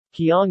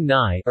Kiong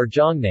Nai or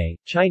Zhongnai,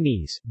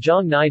 Chinese,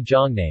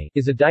 Zhongnai,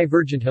 is a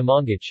divergent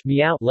Hmongic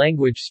Miao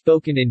language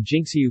spoken in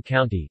Jingxiu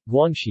County,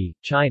 Guangxi,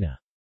 China.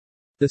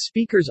 The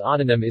speaker's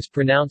autonym is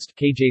pronounced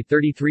Kj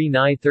 33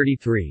 Nai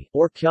 33,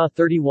 or Kya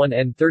 31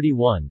 N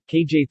 31,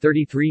 Kj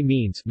 33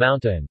 means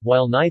mountain,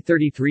 while Nai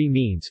 33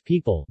 means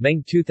people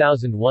Meng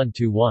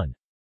 2001-1.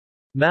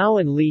 Mao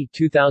and Li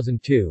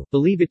 2002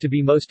 believe it to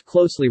be most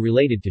closely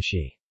related to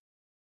Shi.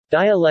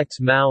 Dialects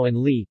Mao and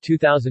Li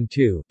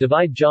 2002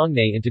 divide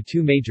Zhongnai into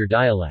two major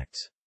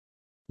dialects.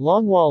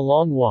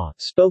 Longhua,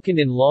 spoken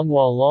in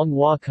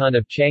Longhua Kun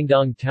of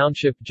Changdong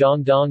Township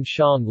Zhongdong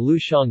Shang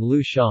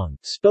Lushang,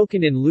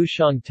 spoken in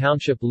Lushang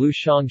Township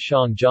Lushang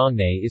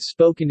Zhongnai is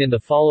spoken in the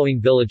following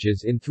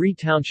villages in three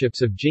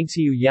townships of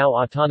Jingxiu Yao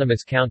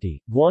Autonomous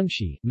County,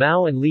 Guangxi,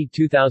 Mao and Li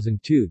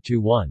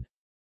 2002-1.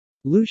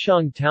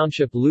 Lushang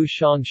Township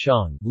Lushang,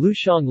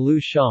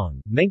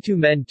 Mengtu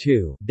Men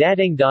Tu,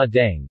 Dadeng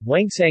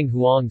Wangsang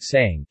Huang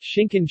Sang,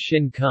 Shinkan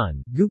Shin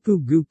Kun, Gupu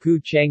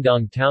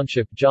Changdong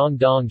Township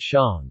Zhongdong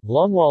Shang,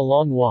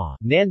 Longhua,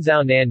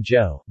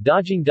 Nanzhou,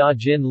 Dajing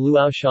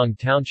Luoshang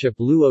Township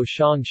Luo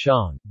Shang,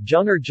 Zhong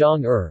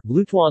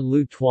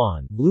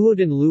Lutuan,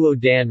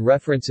 Luodan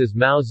References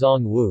Mao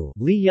Zongwu,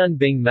 Li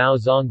Yunbing Mao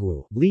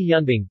Zongwu, Li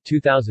Yunbing,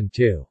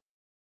 2002.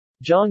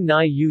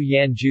 Zhongnai Yu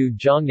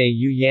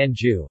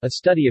Yanju, a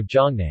study of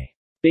Zhongnai.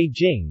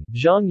 Beijing,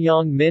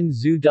 Zhongyang Min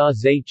Zhu Da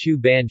Zai Chu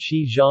Ban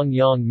Shi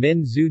Zhongyang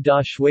Min Zhu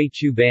Da Shui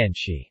Chu Ban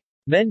Shi.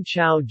 Meng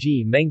Chao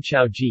Ji,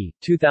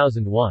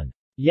 2001.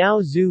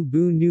 Yao Zhu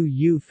Bu Nu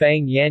Yu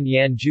Fang Yan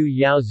Ju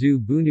Yao Zhu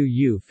Bu Nu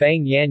Yu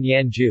Fang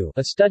Yan Ju,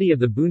 a study of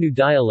the Bunu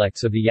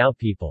dialects of the Yao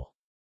people.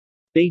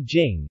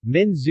 Beijing,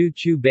 Min Zhu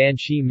Chu Ban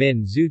Shi.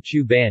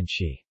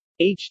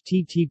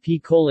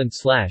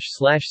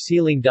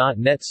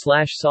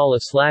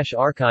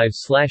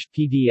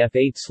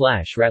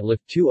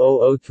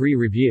 http://ceiling.net/sala/archives/pdf8/ratliff2003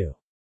 review.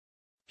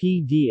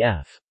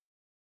 PDF.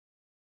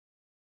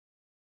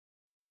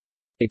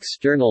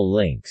 External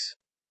links.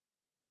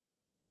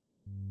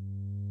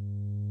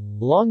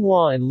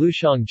 Longhua and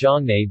Lushang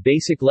Zhongnai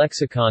Basic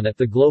Lexicon at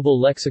the Global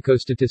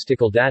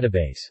Lexicostatistical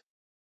Database.